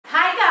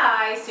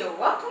guys, you're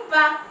welcome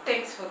back.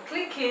 Thanks for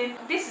clicking.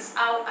 This is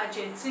how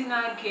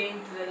Argentina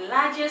gained the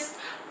largest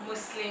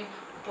Muslim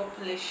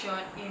population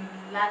in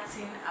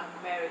Latin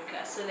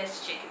America. So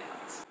let's check it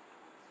out.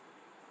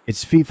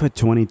 It's FIFA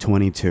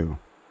 2022,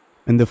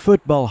 and the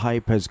football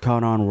hype has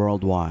caught on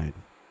worldwide.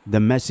 The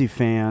Messi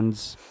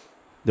fans,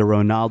 the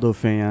Ronaldo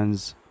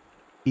fans,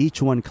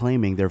 each one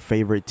claiming their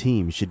favorite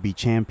team should be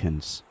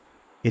champions.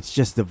 It's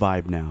just the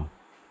vibe now.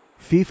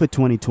 FIFA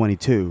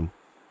 2022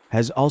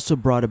 has also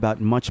brought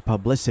about much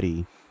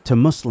publicity to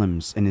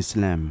Muslims in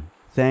Islam,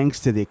 thanks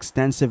to the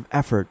extensive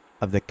effort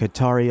of the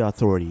Qatari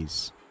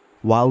authorities.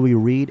 While we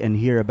read and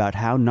hear about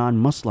how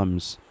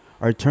non-Muslims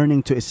are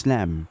turning to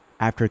Islam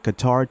after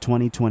Qatar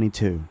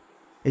 2022,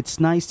 it's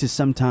nice to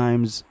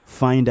sometimes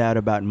find out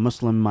about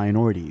Muslim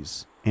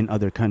minorities in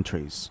other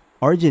countries.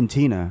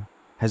 Argentina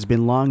has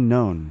been long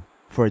known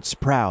for its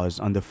prowess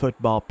on the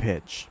football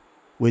pitch,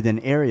 with an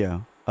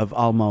area of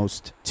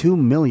almost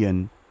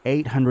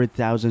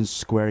 2,800,000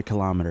 square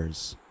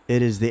kilometers.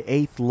 It is the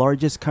 8th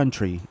largest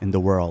country in the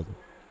world.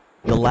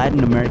 The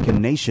Latin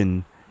American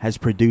nation has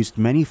produced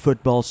many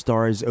football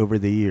stars over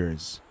the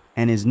years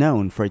and is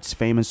known for its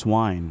famous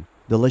wine,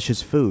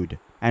 delicious food,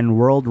 and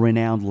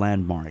world-renowned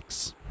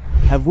landmarks.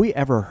 Have we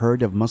ever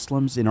heard of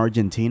Muslims in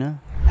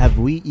Argentina? Have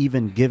we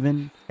even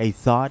given a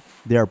thought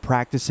there are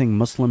practicing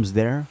Muslims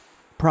there?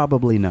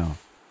 Probably no.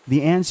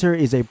 The answer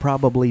is a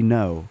probably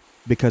no,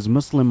 because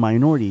Muslim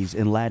minorities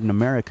in Latin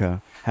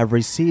America have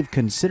received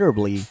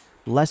considerably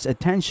less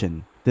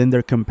attention than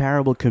their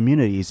comparable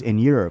communities in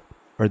Europe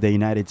or the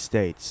United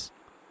States.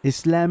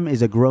 Islam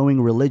is a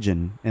growing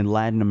religion in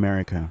Latin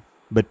America,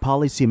 but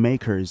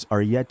policymakers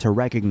are yet to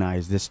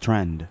recognize this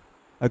trend.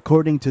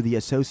 According to the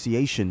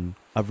Association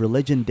of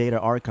Religion Data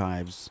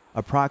Archives,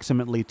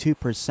 approximately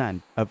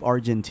 2% of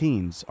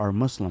Argentines are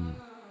Muslim.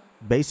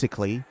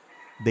 Basically,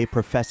 they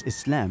profess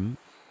Islam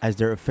as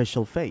their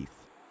official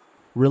faith.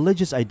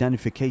 Religious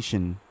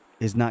identification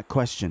is not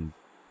questioned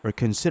or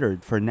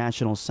considered for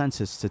national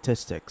census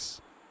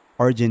statistics.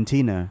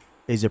 Argentina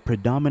is a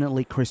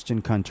predominantly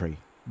Christian country,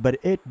 but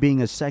it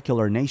being a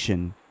secular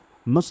nation,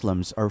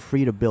 Muslims are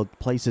free to build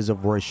places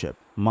of worship,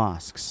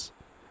 mosques,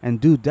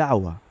 and do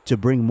da'wah to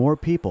bring more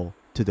people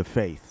to the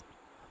faith.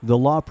 The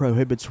law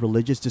prohibits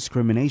religious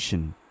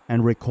discrimination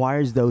and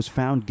requires those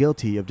found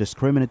guilty of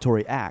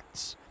discriminatory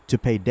acts to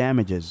pay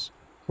damages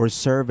or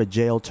serve a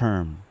jail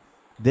term.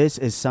 This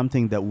is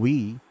something that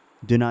we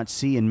do not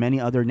see in many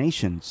other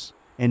nations,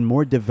 in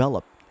more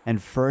developed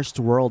and first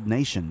world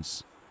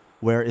nations,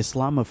 where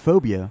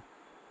Islamophobia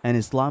and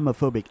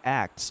Islamophobic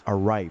acts are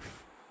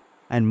rife,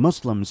 and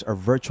Muslims are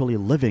virtually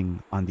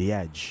living on the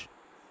edge.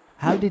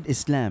 How did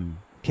Islam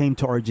came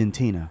to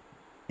Argentina?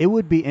 It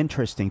would be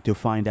interesting to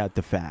find out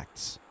the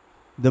facts.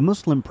 The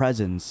Muslim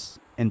presence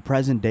in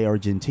present-day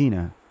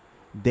Argentina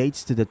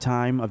dates to the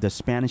time of the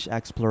Spanish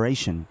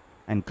exploration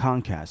and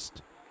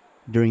conquest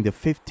during the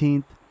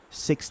 15th,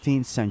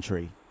 16th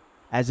century.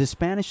 As the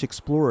Spanish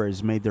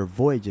explorers made their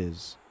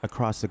voyages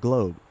across the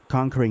globe,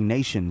 conquering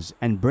nations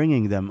and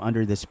bringing them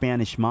under the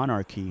Spanish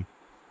monarchy,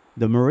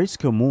 the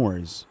Morisco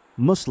Moors,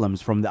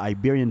 Muslims from the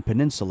Iberian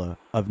Peninsula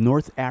of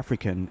North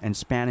African and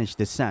Spanish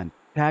descent,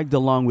 tagged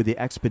along with the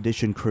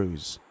expedition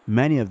crews.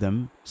 Many of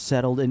them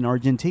settled in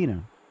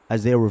Argentina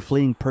as they were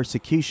fleeing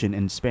persecution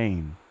in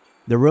Spain.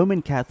 The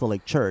Roman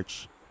Catholic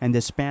Church and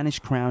the Spanish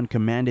crown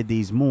commanded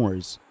these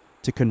Moors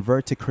to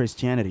convert to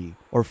Christianity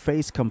or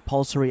face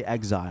compulsory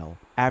exile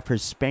after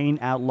Spain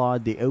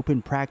outlawed the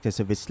open practice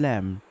of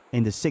Islam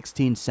in the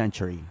 16th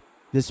century.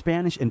 The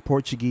Spanish and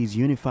Portuguese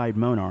unified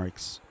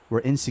monarchs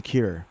were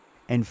insecure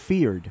and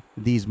feared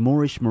these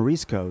Moorish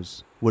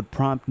Moriscos would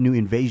prompt new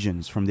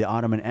invasions from the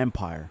Ottoman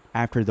Empire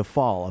after the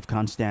fall of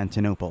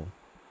Constantinople.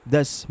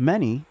 Thus,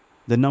 many,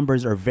 the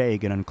numbers are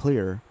vague and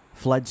unclear,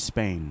 fled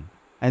Spain,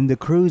 and the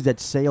crews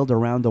that sailed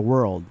around the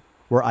world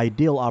were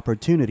ideal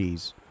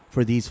opportunities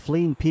for these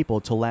fleeing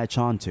people to latch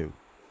onto.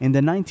 In the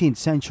 19th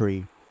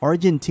century,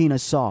 Argentina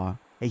saw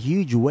a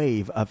huge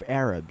wave of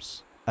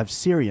Arabs, of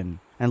Syrian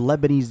and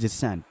Lebanese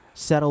descent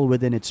settle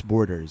within its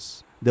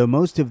borders. Though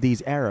most of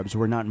these Arabs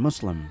were not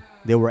Muslim,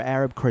 they were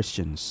Arab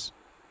Christians.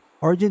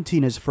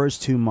 Argentina's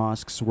first two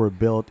mosques were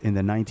built in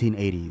the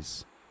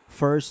 1980s.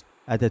 First,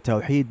 at the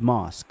Tawhid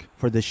Mosque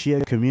for the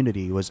Shia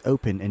community was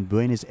opened in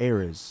Buenos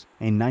Aires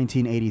in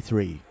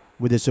 1983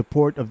 with the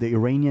support of the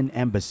Iranian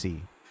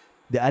embassy.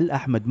 The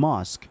Al-Ahmad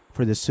Mosque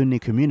for the Sunni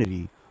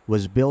community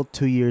was built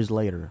 2 years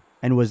later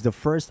and was the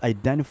first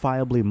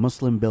identifiably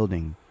Muslim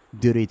building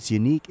due to its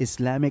unique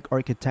Islamic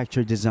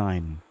architecture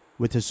design,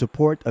 with the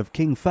support of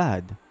King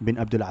Fahd bin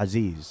Abdul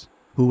Aziz,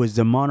 who was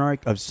the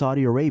monarch of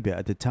Saudi Arabia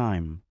at the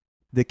time.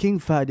 The King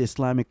Fahd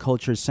Islamic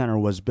Culture Center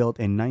was built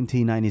in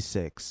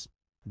 1996.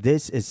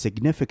 This is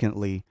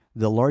significantly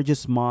the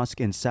largest mosque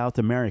in South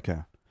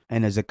America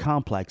and is a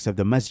complex of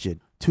the masjid,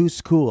 2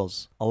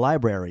 schools, a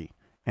library,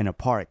 and a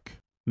park.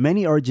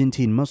 Many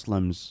Argentine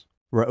Muslims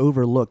were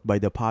overlooked by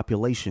the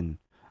population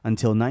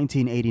until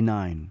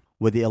 1989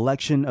 with the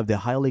election of the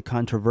highly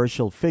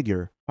controversial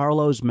figure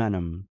Carlos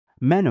Menem.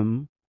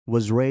 Menem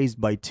was raised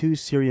by 2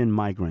 Syrian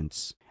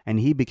migrants and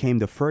he became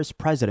the first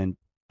president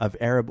of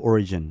Arab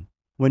origin.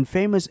 When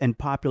famous and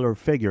popular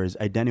figures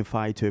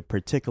identify to a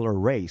particular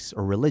race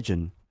or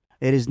religion,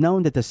 it is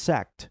known that the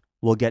sect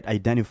will get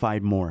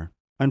identified more.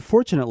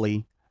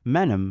 Unfortunately,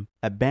 Menem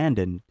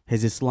abandoned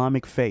his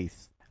Islamic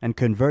faith and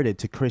converted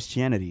to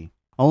Christianity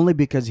only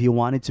because he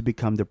wanted to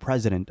become the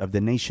president of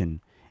the nation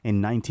in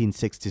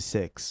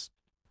 1966.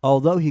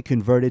 Although he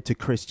converted to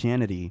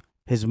Christianity,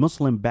 his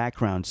Muslim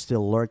background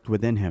still lurked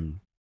within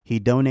him. He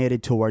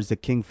donated towards the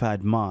King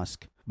Fahd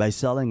Mosque by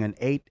selling an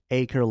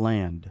 8-acre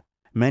land.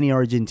 Many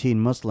Argentine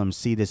Muslims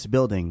see this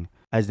building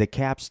as the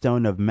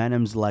capstone of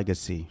Menem's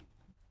legacy.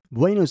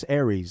 Buenos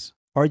Aires,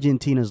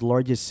 Argentina's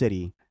largest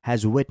city,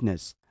 has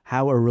witnessed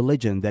how a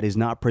religion that is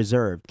not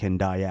preserved can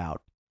die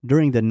out.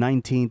 During the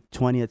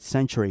 19th-20th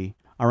century,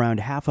 around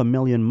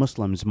 500,000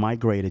 Muslims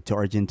migrated to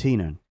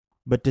Argentina.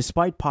 But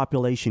despite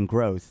population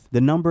growth,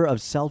 the number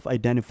of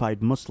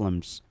self-identified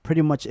Muslims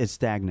pretty much is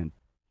stagnant.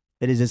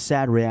 It is a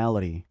sad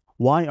reality.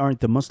 Why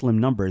aren't the Muslim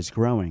numbers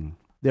growing?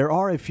 There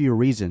are a few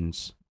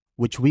reasons,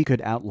 which we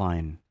could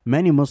outline.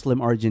 Many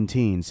Muslim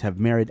Argentines have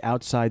married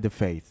outside the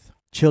faith.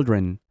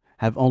 Children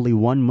have only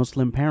one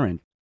Muslim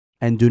parent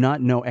and do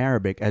not know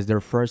Arabic as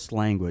their first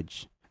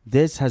language.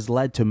 This has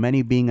led to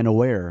many being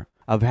unaware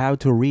of how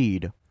to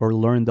read or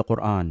learn the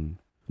Quran.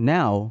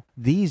 Now,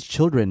 these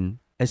children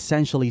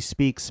essentially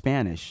speak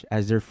Spanish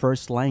as their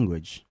first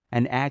language,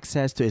 and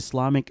access to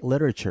Islamic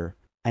literature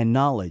and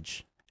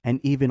knowledge, and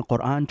even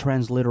Quran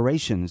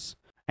transliterations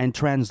and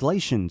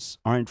translations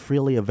aren't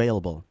freely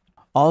available.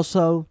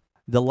 Also,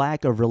 the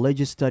lack of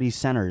religious study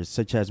centers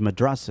such as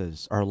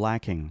madrasas are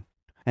lacking.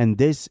 And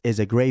this is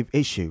a grave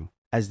issue,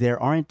 as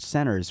there aren't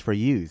centers for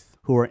youth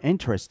who are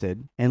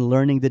interested in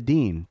learning the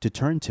deen to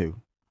turn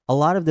to. A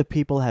lot of the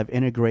people have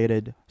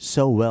integrated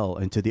so well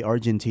into the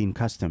Argentine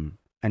custom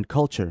and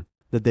culture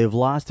that they've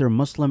lost their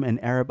Muslim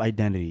and Arab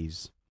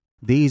identities.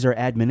 These are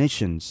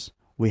admonitions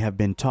we have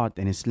been taught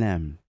in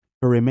Islam,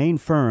 to remain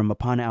firm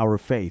upon our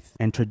faith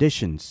and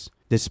traditions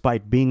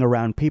despite being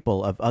around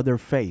people of other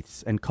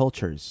faiths and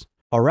cultures,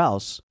 or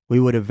else we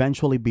would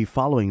eventually be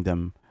following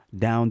them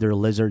down their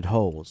lizard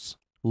holes,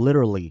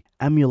 literally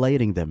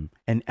emulating them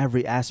in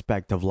every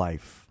aspect of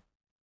life.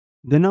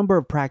 The number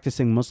of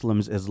practicing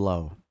Muslims is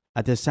low.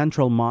 At the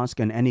central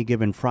mosque on any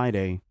given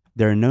Friday,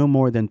 there are no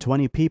more than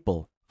 20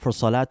 people for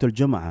Salatul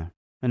Jum'ah,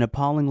 an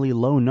appallingly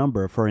low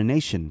number for a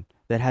nation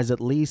that has at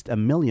least 1.5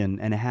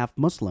 million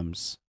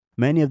Muslims.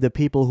 Many of the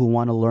people who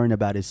want to learn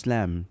about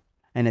Islam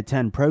and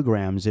attend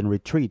programs and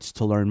retreats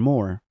to learn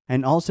more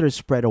and also to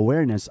spread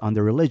awareness on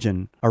the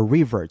religion are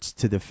reverts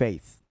to the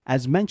faith.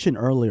 As mentioned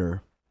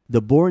earlier,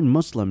 the born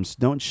Muslims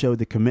don't show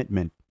the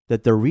commitment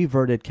that their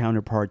reverted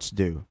counterparts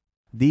do.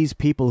 These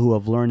people who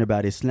have learned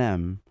about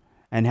Islam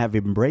and have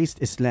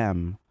embraced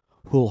Islam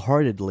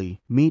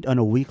wholeheartedly meet on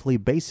a weekly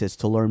basis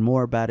to learn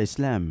more about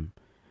Islam,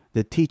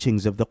 the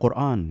teachings of the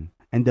Quran,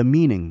 and the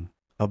meaning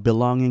of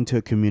belonging to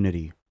a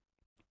community.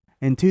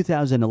 In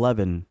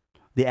 2011,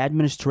 the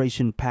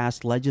administration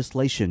passed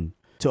legislation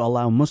to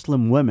allow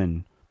Muslim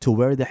women to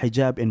wear the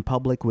hijab in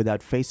public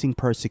without facing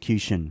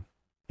persecution.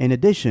 In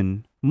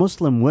addition,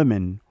 Muslim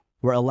women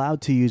were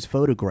allowed to use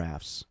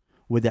photographs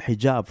with the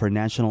hijab for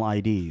national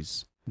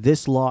IDs.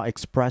 This law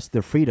expressed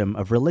the freedom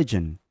of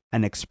religion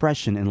and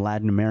expression in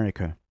Latin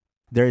America.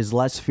 There is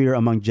less fear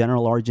among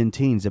general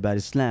Argentines about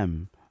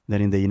Islam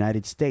than in the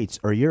United States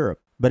or Europe,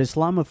 but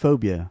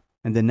Islamophobia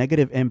and the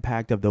negative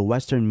impact of the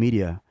Western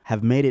media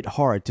have made it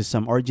hard to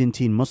some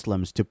Argentine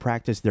Muslims to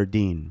practice their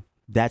deen.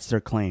 That's their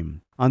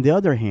claim. On the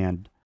other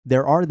hand,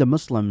 there are the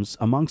Muslims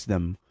amongst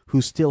them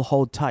who still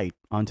hold tight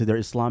onto their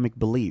Islamic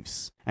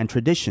beliefs and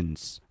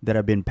traditions that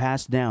have been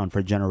passed down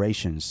for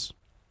generations.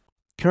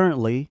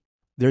 Currently,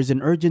 there's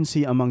an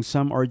urgency among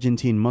some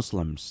Argentine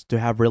Muslims to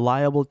have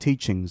reliable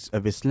teachings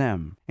of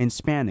Islam in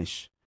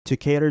Spanish to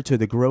cater to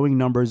the growing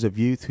numbers of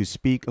youth who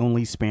speak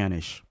only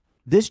Spanish.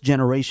 This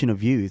generation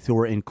of youth who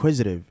are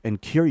inquisitive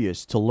and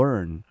curious to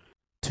learn,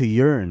 to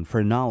yearn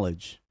for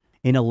knowledge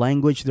in a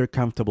language they're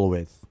comfortable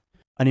with.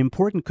 An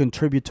important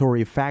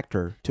contributory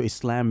factor to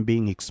Islam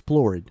being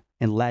explored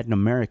in Latin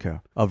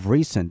America of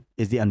recent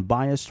is the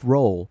unbiased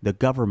role the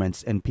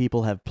governments and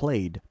people have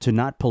played to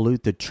not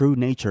pollute the true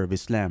nature of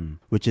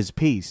Islam, which is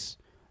peace,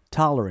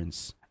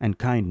 tolerance, and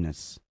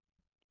kindness.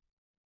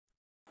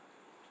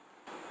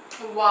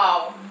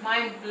 Wow,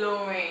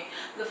 mind-blowing.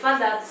 The fact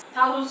that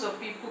thousands of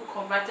people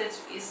converted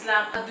to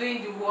Islam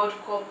during the World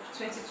Cup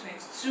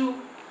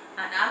 2022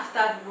 and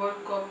after the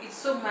World Cup, it's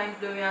so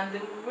mind-blowing, and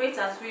the rate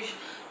at which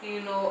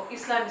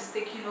Islam is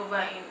taking over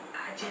in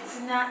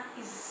Argentina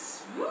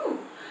is woo.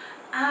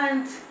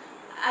 And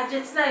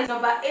Argentina is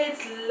number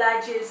 8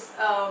 largest,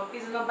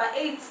 is number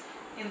 8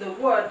 in the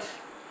world.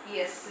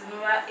 Yes,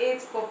 number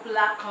 8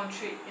 popular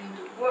country in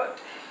the world.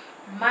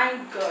 My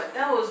God,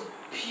 that was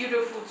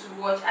beautiful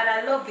to watch, and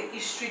I love the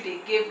history they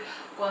gave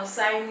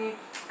concerning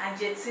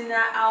Argentina,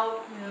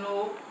 how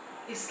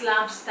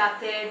Islam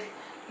started,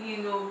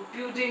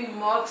 building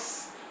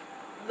mosques.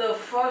 The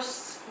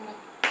first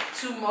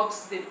 2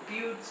 mosques they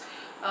built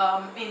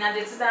in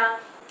Argentina,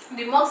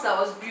 the mosques that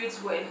was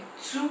built were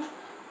 2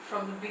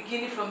 from the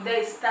beginning. From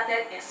there it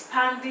started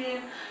expanding,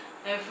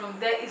 and from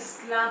there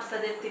Islam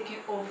started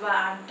taking over,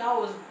 and that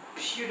was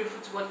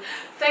beautiful to watch.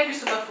 Thank you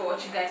so much for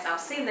watching, guys. I'll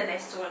see you in the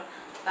next one.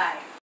 Bye.